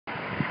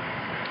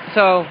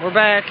So we're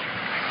back.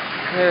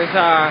 There's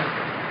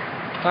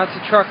lots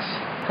of trucks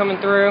coming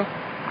through.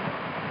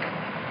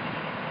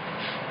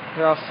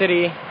 They're all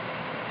city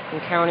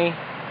and county.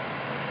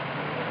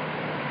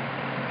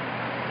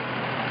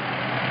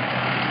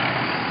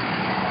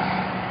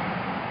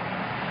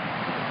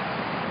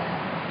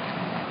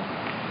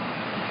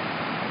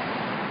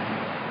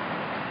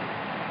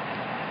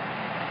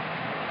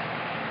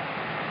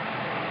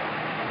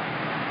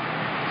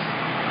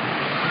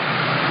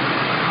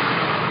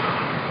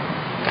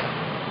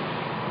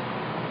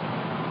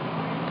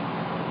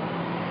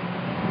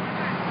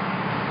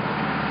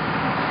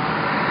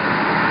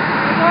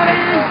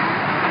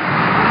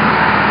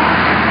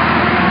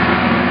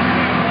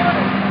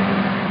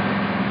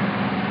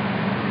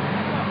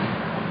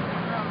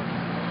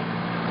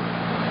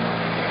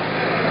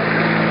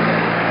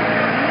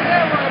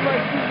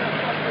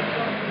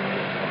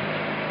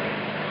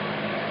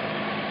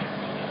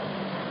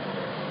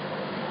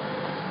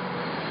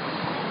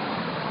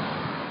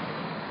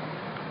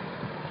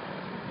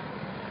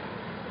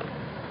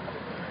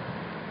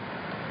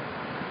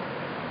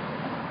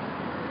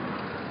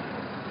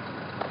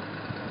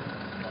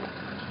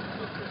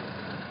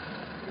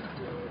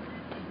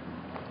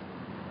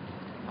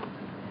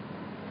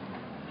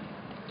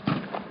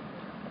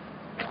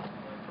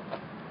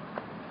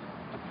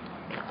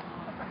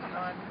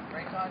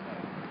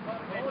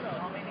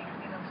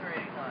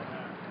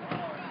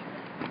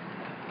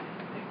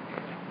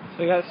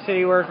 So we got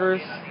city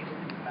workers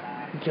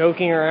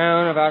joking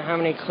around about how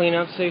many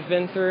cleanups they've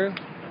been through.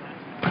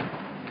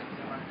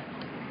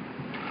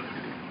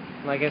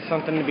 Like it's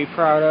something to be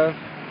proud of.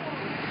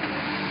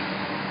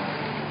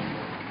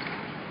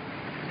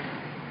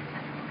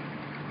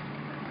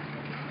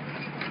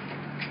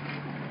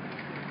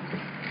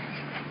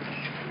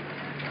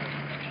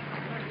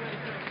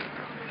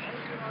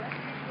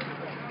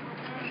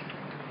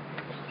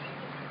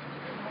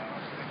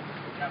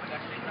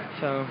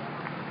 So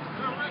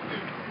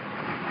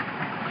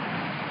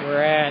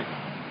we're at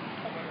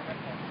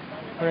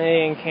one of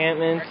the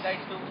encampments,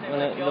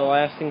 the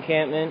last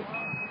encampment.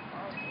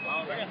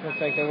 Looks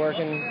like they're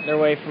working their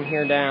way from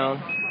here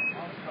down.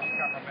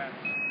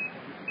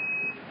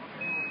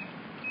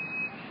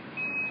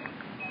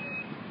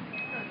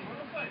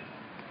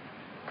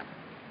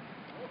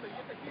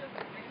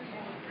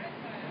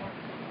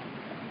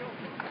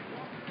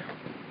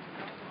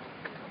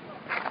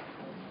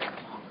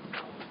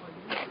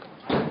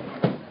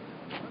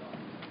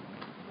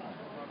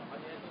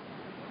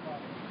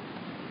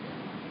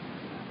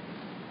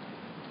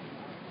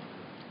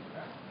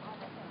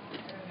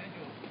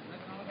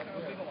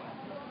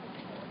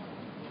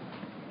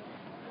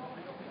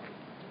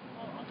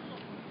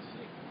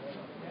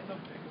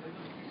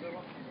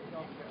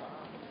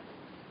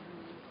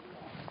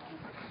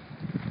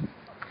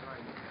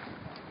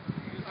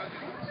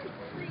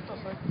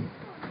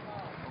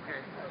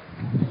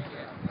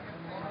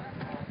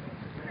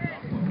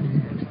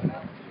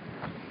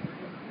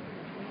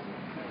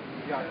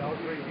 Yeah, that was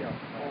great. Yeah.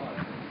 Hold on.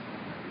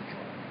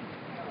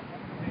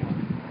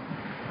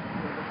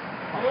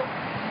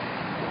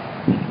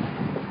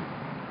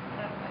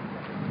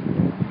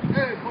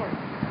 Hey, of course.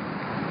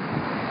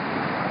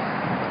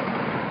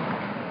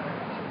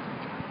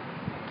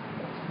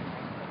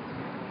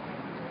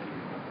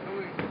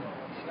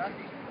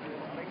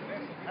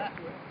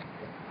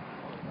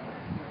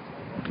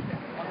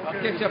 I'll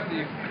catch up to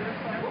you. Is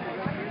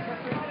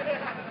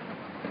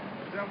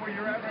that where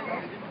you're at right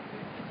now?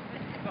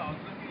 No.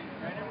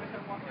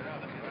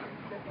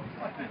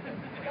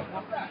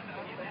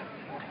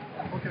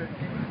 Okay.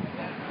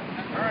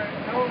 All right.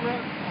 Tell them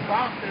that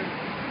stop this.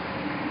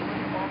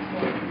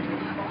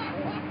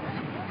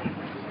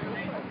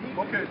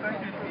 Okay. Thank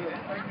you.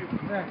 Thank you.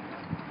 Yeah.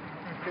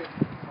 Okay.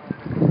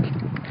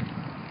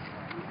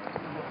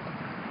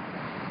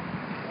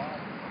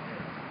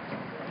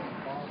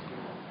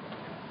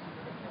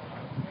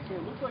 So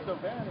it looks like a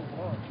van is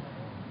large.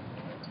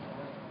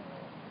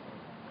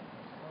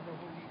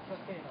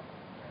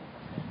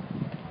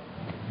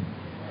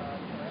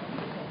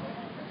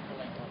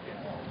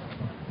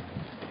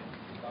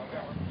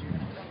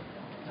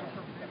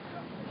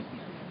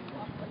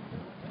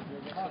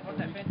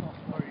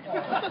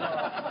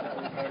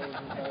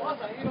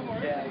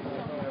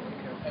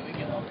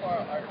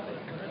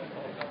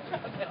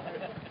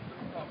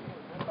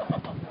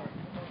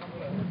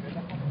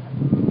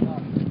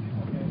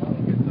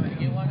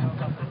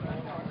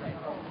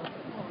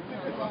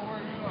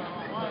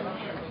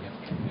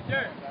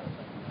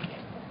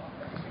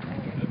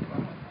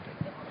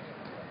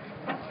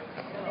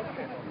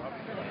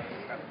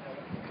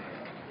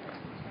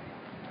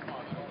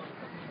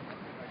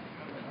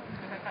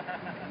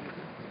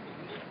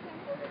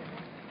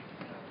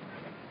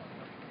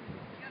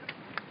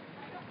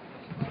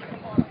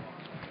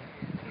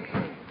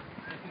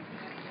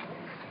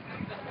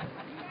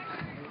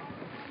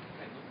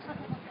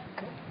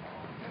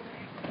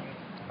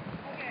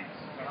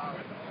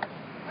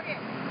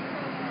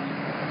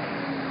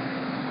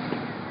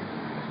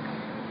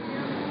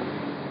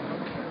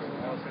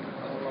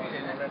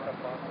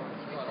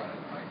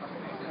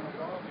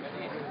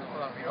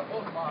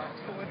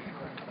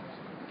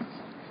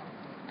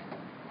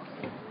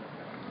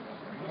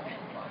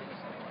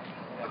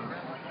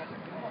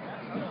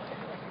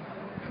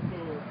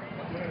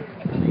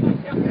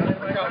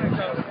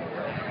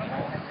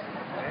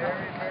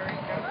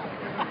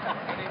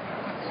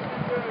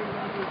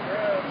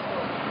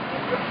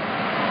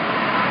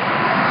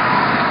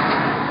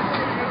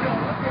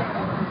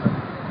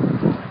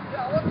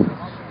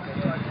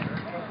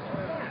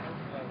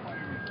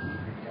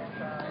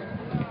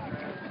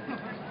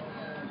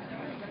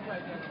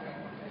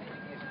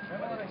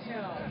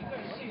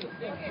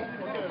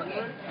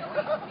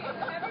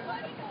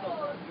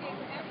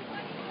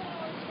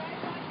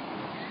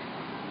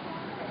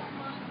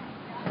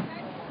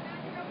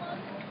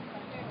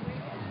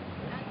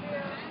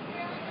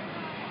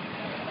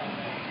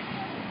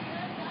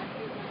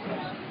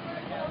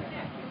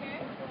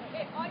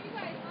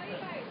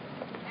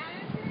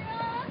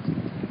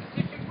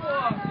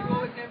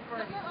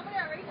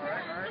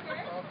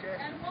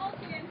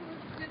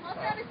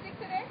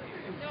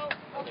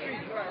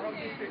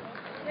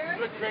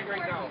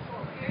 Right now.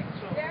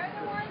 They're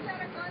the ones that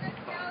are going to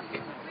tell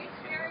you which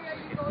area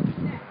you go to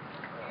next.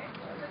 Okay?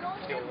 So don't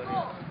just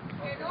go.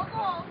 Okay, don't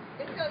go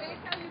until they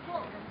tell you go.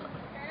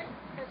 Okay?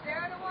 Because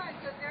they're the ones,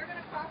 because they're going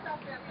to cross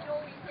off them. You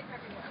know we take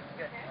everywhere.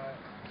 Okay?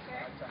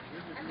 Okay?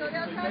 And so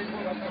they'll tell you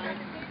if you have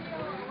the video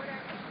or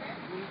whatever. Okay?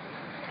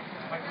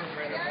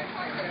 They're the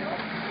ones that know.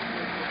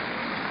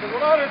 So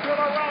what are they turn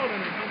around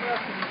and come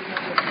back to me?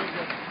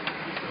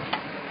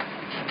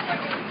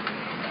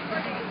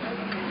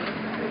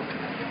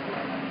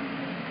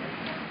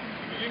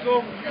 You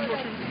go shoot.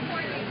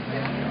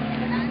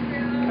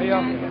 Hey,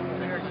 y'all.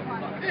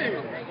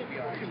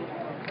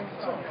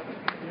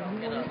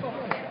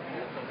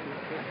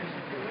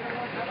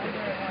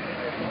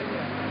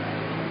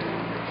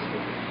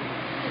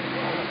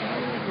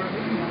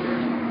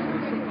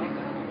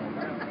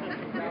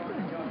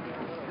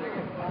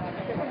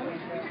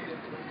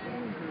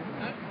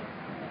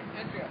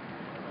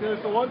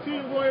 There's the one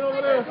team going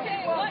over there.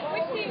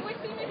 Okay, which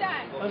team is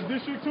that? That's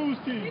District 2's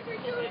team.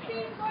 District 2's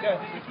team going Yeah,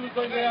 District 2's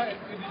going there, and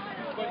District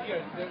 2's going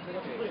here. They're going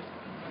to split.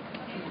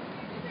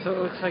 So it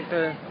looks like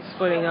they're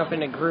splitting up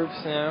into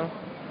groups now.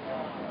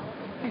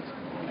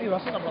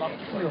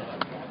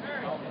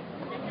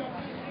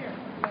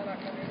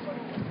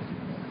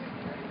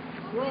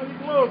 Run,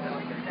 close.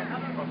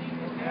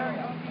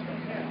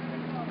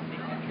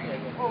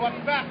 Oh, watch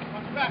your back.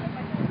 Watch your back.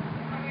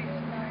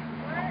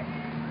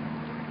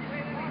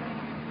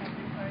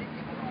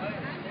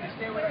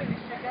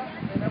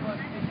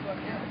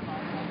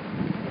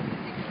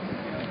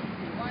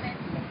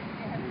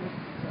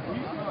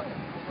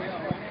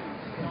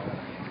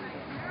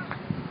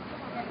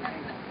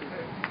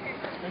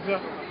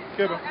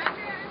 Queda.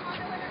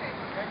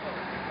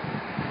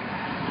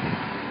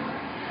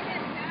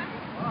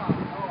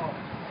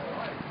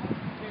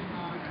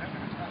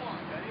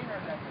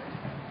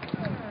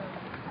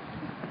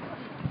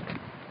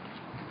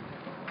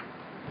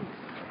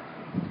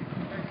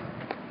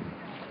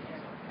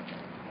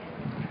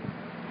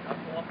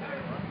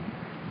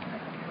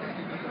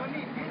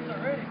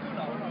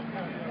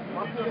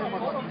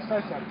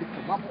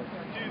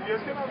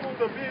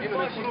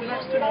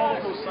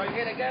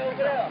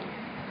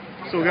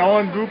 So we got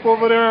one group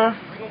over there.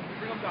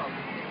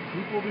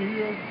 Group over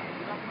here.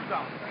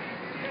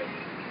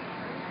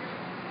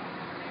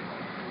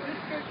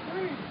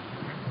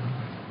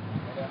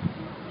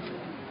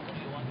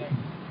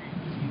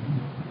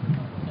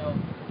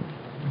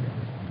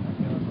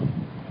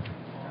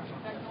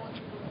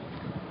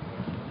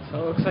 So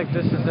it looks like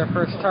this is their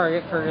first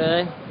target for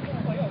today.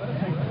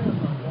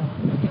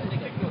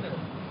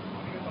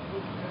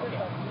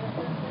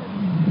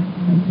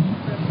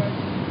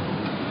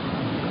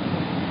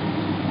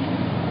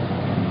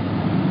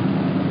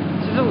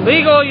 This is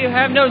illegal. You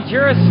have no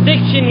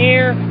jurisdiction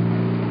here.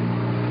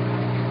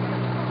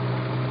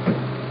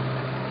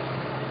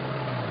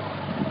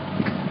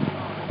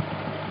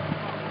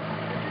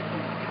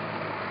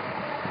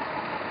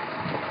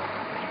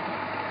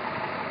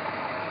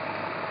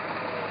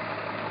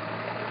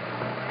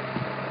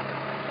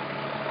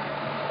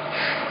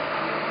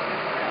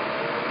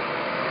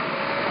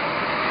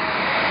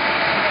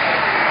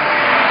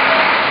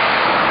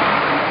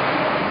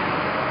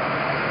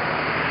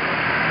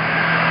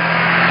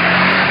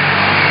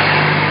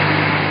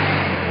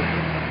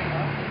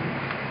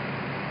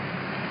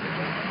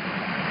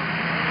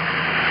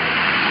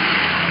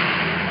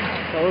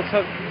 It looks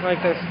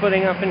like they're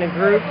splitting up into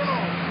groups.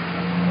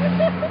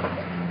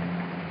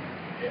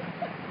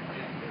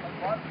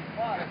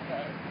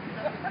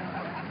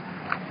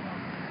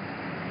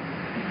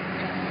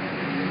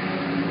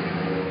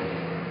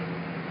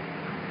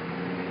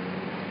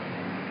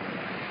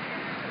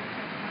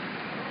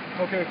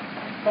 Okay,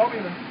 call me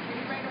then.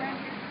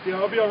 Yeah,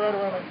 I'll be all right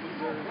around like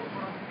this area.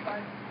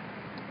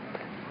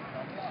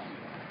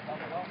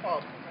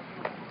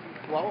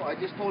 Well, I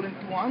just told him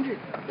 200.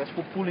 That's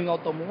for pulling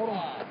out the motor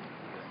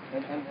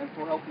and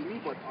for helping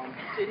me. But he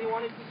said he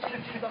wanted to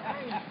change the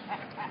fine.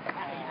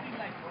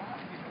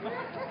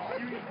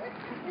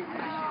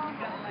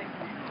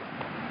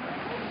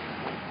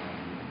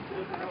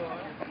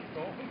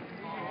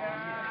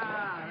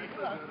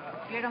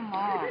 Get them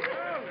all.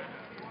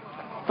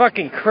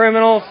 Fucking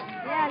criminals.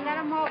 Yeah, let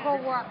them all go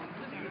work.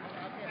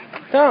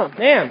 So,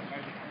 ma'am,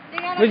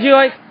 would you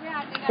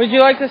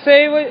like to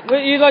say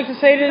what you'd like to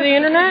say to the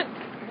internet?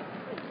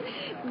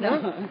 No,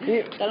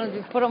 tell them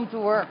just put them to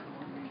work.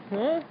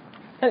 Huh?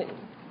 Hey,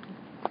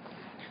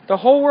 the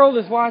whole world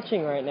is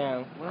watching right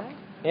now. What?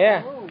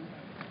 Yeah. Oh.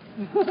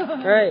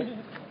 Right.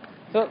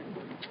 So,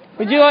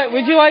 would you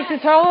like to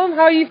tell them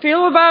how you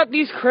feel about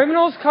these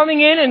criminals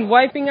coming in and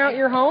wiping out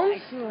your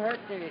homes? I too hurt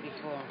there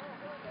before.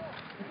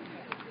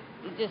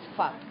 It just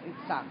fucked. It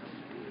sucks.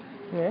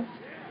 Yeah.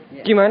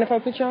 Do you mind if I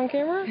put you on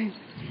camera?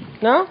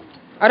 No?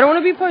 I don't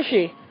want to be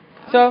pushy.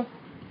 So,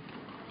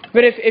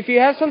 but if you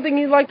have something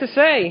you'd like to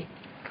say.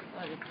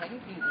 Well, there's plenty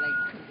things like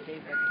to say,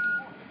 but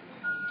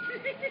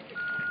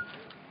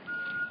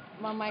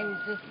my mind is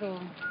just so.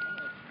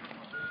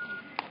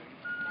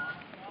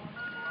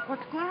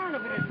 What's going on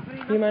over there?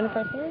 Do you mind if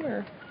I film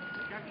or?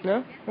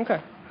 No?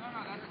 Okay.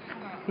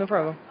 No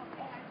problem.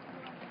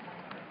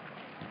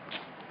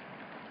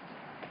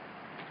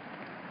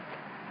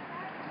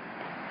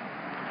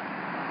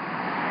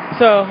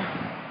 So,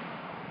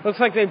 looks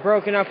like they've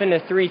broken up into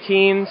 3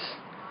 teams.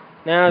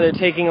 Now they're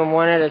taking them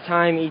one at a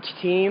time, each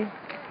team.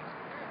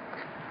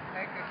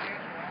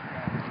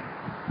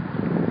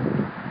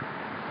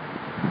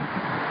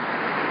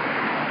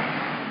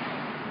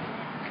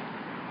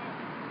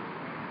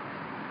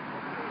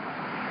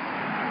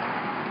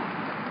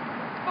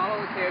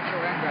 Follow the Kea'au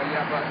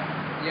Encampment, but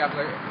you have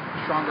like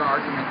stronger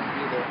argument to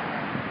be there.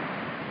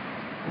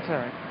 It's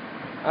alright.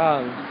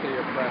 You say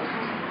you're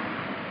pressed.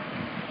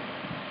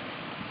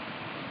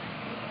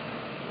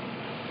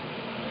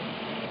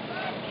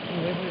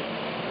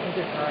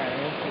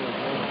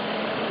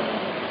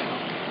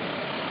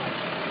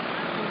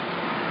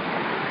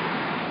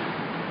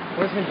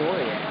 Where's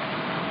Midori at?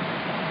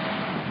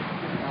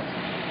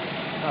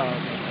 Oh,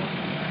 okay.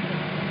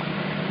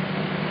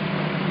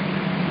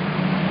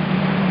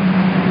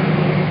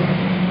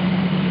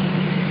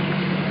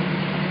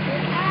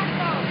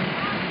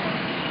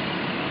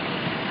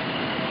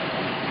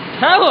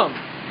 Tell him!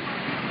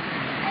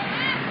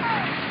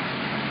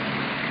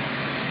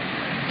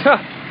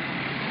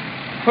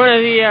 One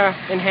of the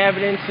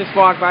inhabitants just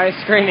walked by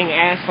screaming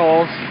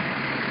assholes.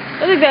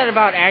 I think that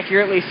about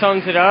accurately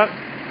sums it up.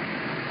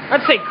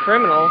 I'd say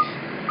criminals,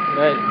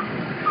 but,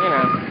 you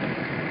know.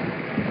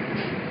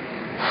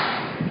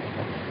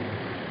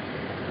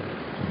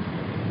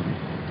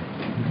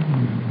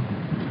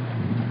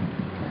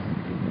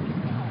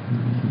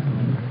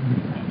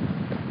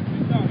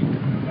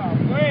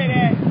 Go ahead,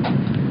 Ed.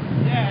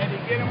 Yeah,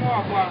 Eddie, get him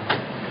off,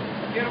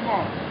 get him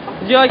off.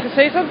 Would you like to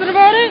say something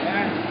about it?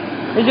 Yeah.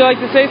 Would you like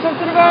to say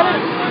something about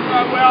it?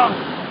 Well,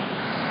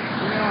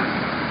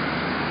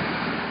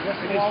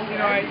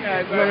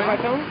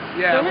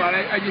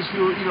 I just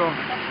feel,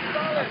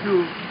 I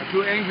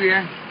feel angry,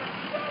 eh?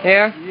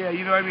 Yeah? Yeah,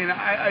 you know what I mean?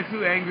 I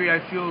feel angry. I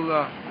feel,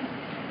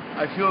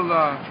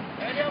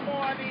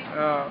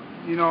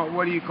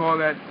 what do you call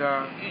that?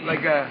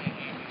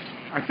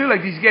 I feel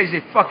like these guys,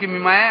 they fucking me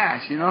in my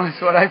ass,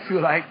 That's what I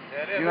feel like.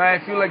 I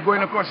feel like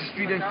going across the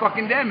street and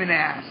fucking them in the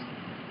ass.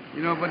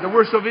 But the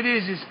worst of it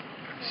is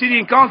city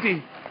and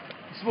county,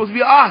 it's supposed to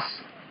be us.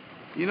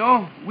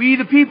 We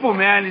the people,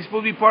 man, it's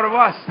supposed to be part of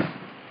us.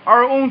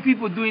 Our own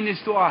people doing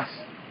this to us.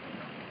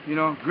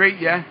 Great,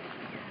 yeah?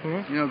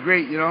 Mm-hmm.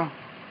 Great,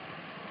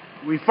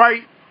 We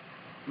fight,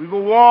 we go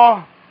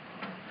war,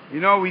 we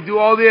do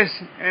all this,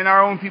 and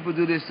our own people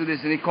do this to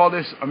this, and they call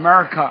this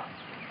America.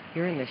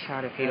 You're in the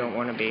shot if you don't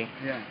want to be.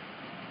 Yeah.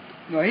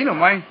 No, he don't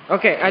mind.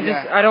 Okay,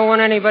 I don't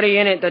want anybody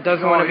in it that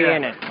doesn't want to be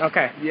in it.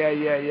 Okay.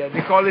 Yeah.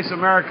 They call this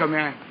America,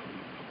 man.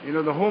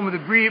 The home of the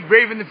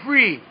brave and the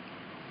free.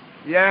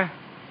 Yeah?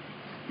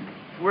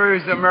 Where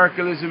is the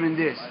Americanism in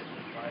this?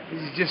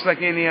 This is just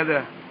like any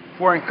other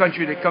foreign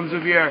country that comes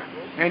over here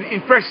and they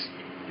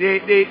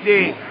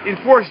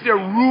enforce their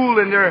rule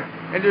and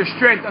their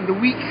strength on the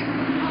weak.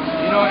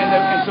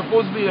 And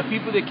supposedly the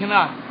people that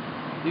cannot.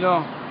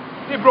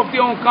 They broke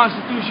their own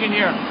constitution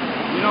here.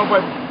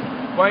 But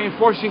by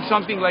enforcing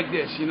something like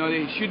this,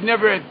 they should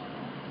never have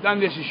done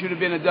this. It should have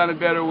been done a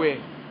better way.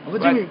 What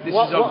do you mean?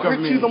 What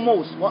hurts you the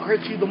most? What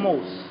hurts you the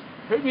most?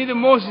 Hurt me the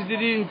most is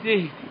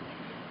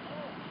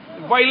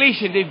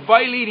violation. They're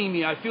violating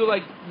me. I feel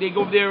like they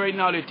go there right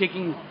now. They're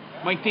taking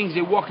my things.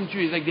 They're walking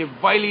through. It's like they're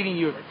violating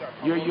your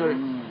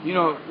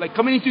like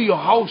coming into your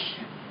house.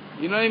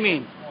 You know what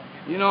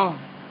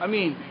I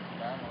mean?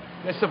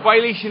 That's a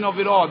violation of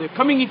it all. They're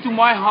coming into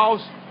my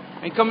house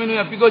and coming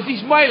in because this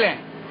is my land.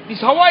 This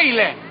is Hawaii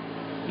land.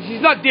 This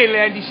is not their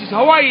land. This is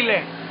Hawaii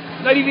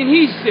land. Not even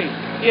his thing.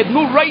 He had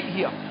no right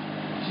here.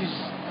 This is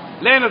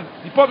land of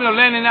Department of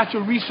Land and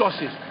Natural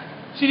Resources.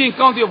 City and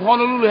County of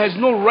Honolulu has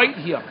no right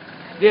here.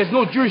 There's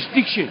no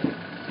jurisdiction.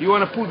 You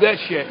want to pull that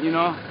shit,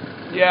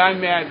 Yeah, I'm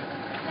mad.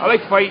 I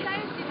like fight.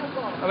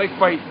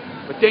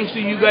 But thanks to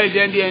you guys,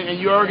 Andy, and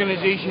your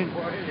organization,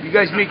 you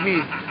guys make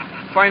me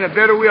find a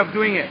better way of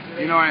doing it,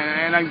 you know,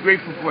 and I'm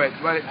grateful for it.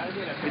 But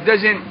it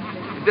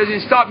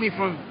doesn't stop me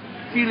from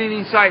feeling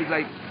inside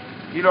like,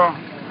 you know,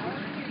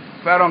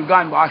 if I had a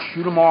gun, I'll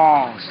shoot them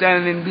all,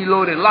 standing and be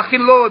loaded. Lock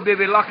and load,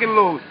 baby, lock and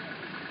load.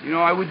 You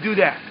know, I would do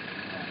that.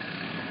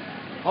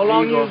 How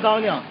long you was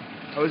down here?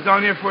 I was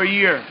down here for a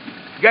year.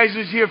 Guys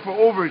was here for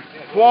over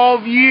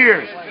 12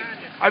 years.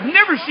 I've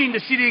never seen the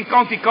city and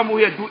county come over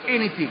here and do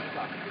anything.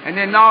 And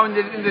then now in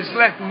this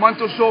last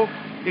month or so,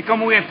 they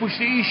come over here and push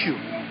the issue.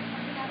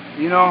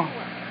 You know,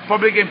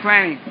 public and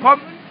planning.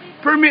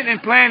 Permit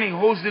and planning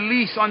holds the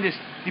lease on this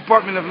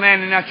Department of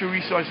Land and Natural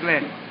Resource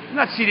Land.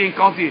 Not city and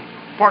county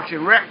parks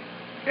and rec.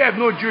 They have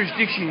no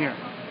jurisdiction here.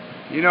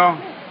 You know,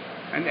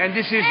 and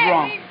this is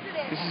wrong.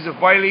 This is a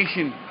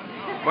violation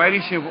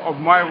of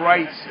my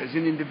rights as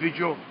an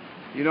individual,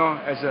 you know,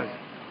 as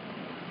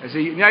a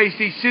United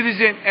States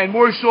citizen, and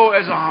more so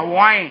as a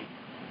Hawaiian.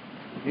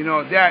 You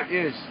know, that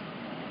is,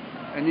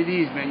 and it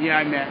is, man. Yeah,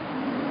 I'm mad.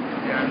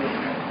 Yeah, I'm real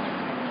mad.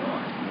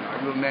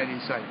 I'm real mad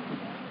inside.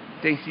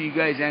 Thanks to you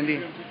guys,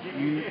 Andy.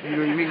 You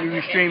make me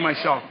restrain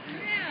myself.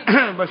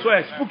 But so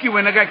it's spooky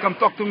when a guy come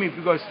talk to me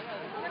because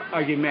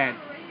I get mad.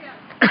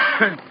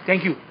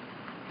 Thank you.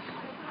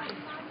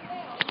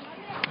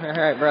 All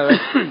right, brother.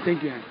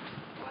 Thank you.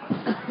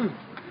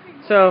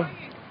 So,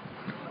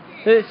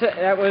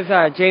 that was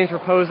James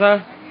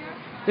Raposa.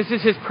 This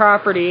is his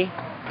property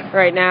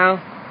right now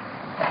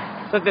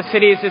that the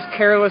city is just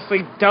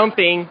carelessly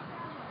dumping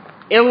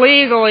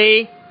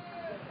illegally.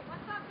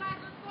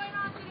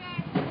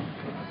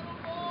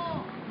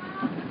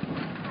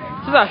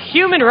 This is a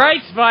human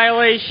rights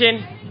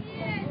violation.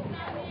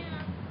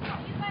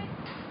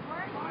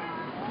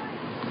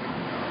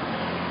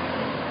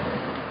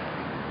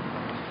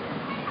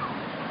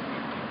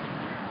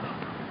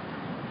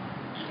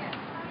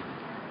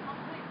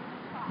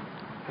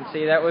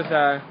 See, that was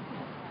a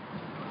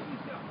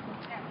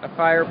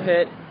fire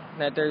pit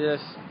that they're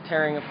just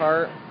tearing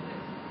apart.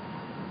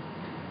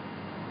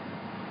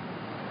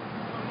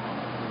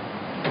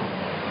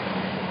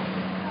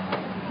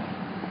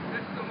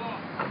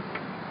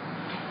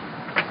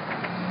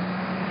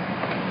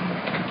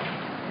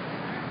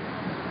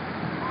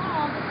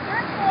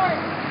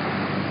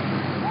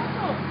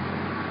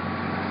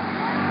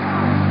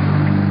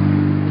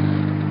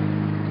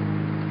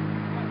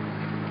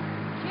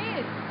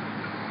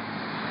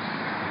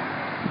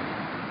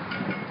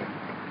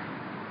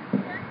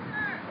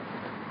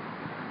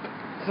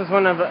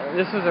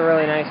 This was a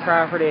really nice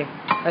property.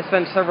 I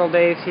spent several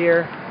days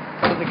here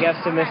as a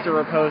guest of Mr.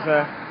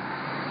 Raposa.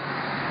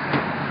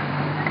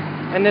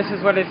 And this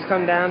is what it's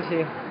come down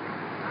to.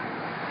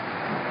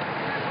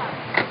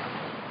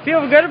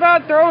 Feel good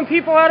about throwing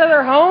people out of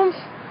their homes?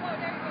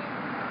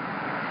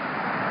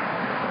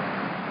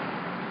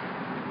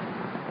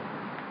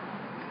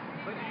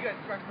 When did you get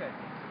truck pay?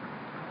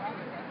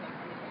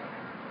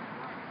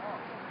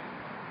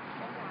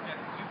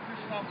 You push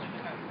it off when you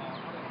have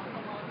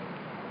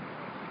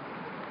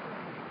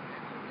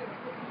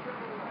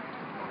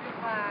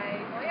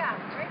Oh yeah,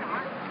 right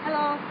on.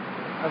 Hello.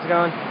 How's it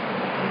going?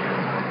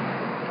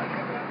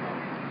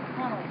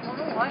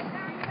 What?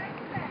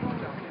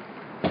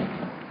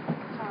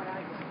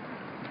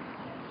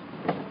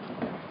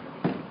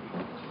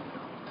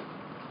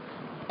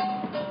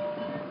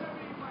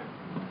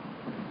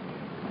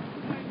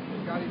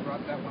 Scotty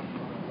brought that one.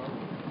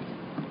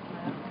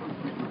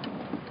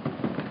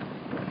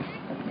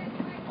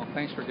 Oh,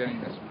 thanks for getting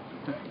this one.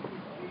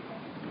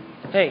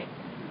 Hey,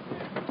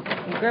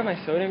 can you grab my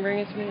soda and bring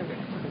it to me? I'm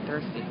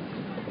thirsty.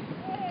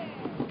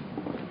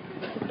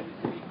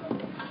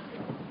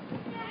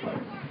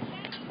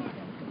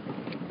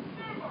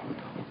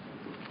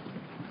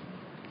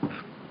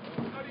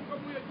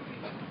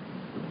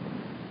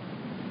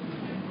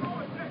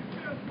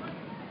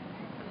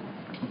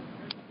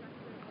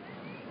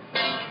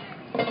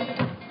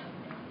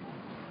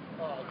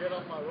 Get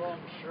off my wrong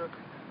shirt.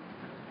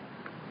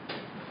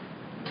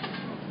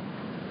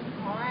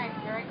 All right,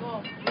 very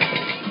cool.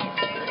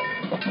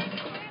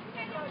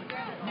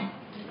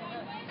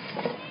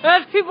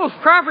 That's people's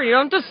property.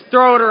 Don't just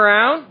throw it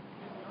around.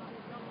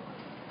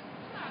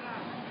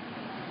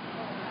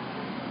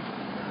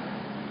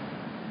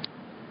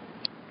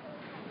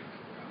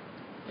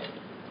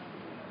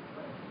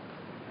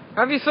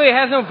 Obviously, it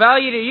has no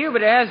value to you,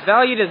 but it has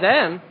value to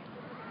them.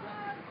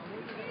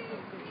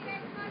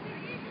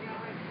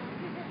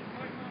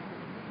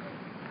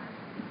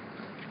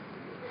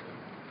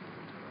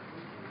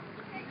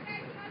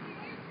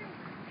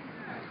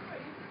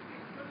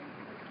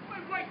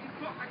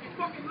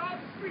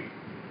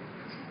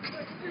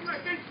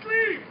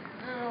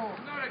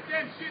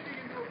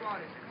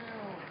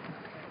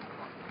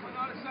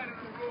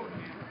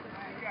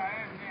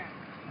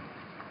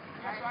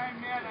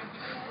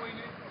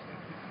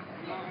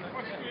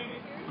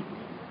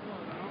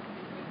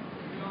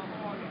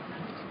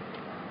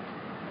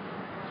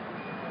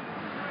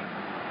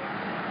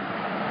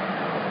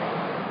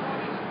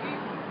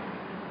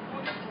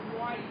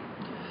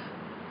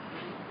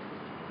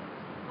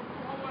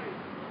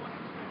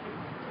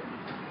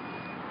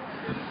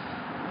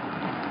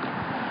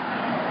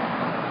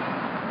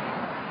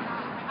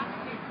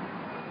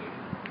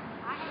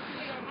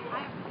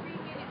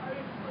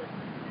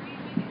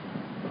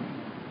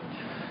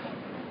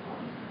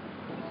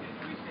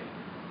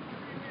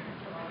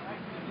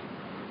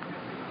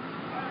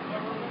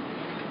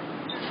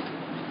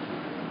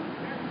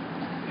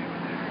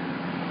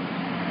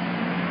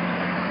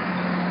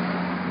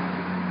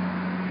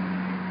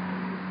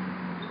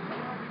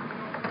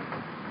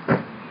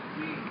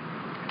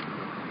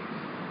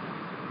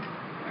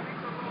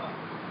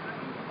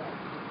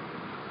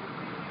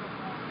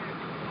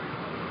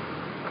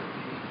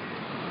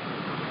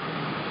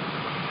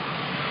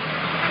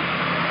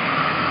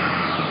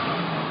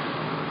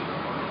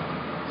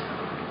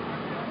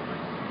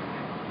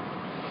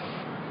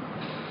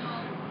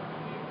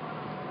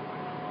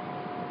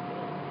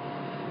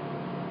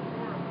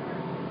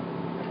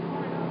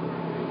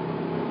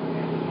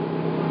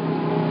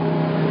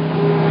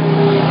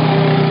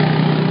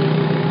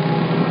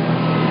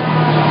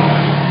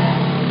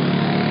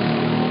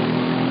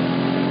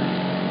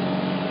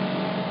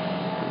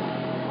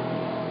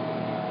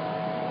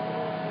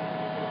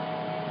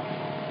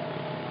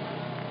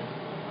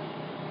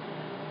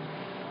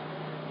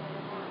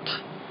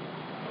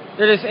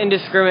 They're just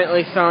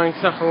indiscriminately throwing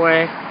stuff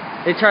away.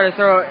 They try to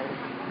throw it.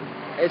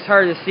 It's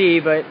hard to see,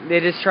 but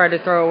they just tried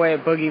to throw away a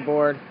boogie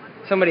board.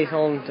 Somebody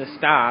told them to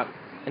stop,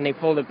 and they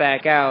pulled it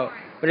back out.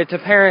 But it's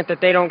apparent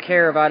that they don't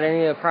care about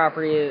any of the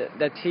property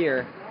that's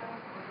here.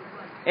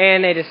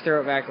 And they just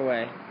threw it back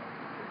away.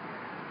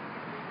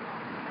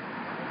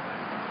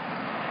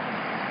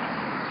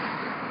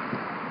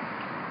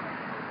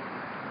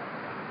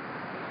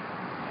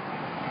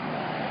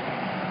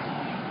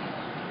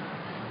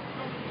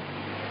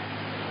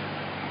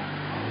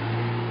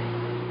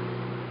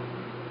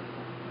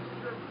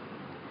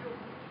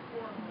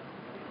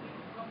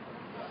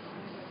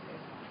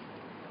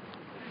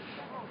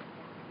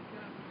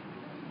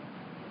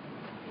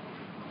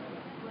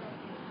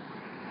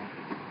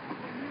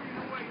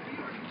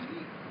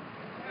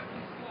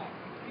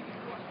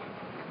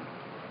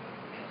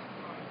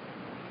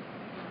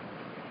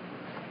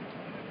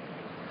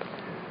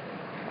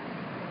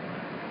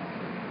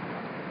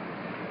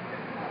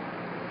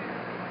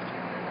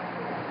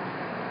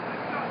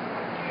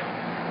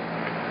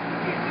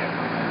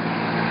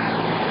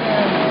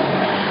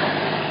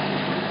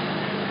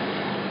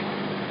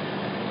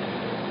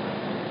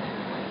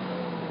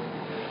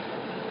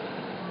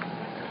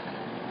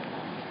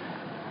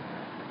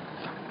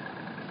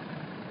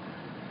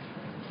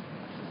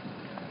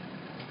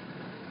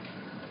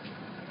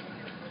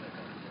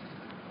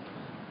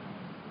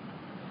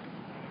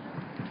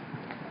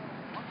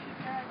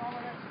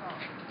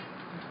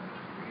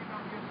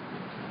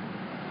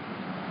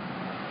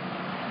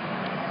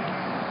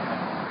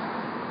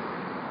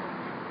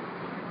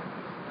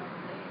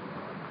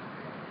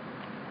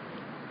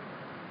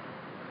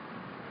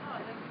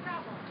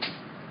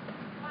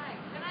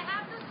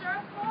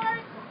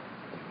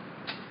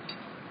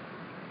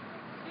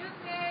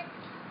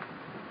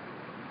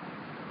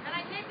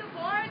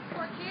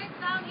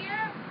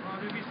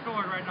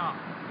 Right now.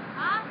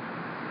 Huh?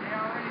 They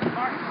already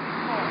marked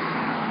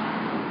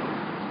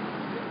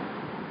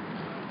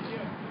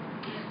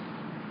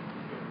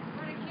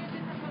For the kids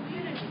in the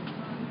community.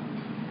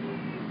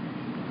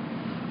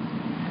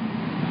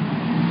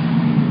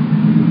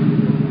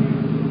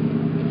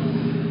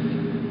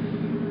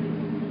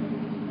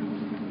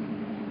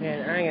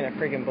 Man, I ain't gonna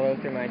freaking blow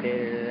through my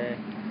data today.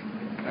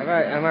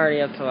 I'm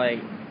already up to like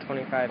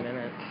 25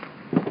 minutes.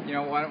 You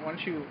know, why don't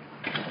you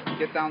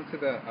get down to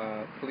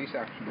the police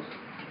actions,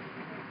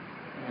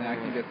 and I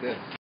can get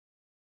this.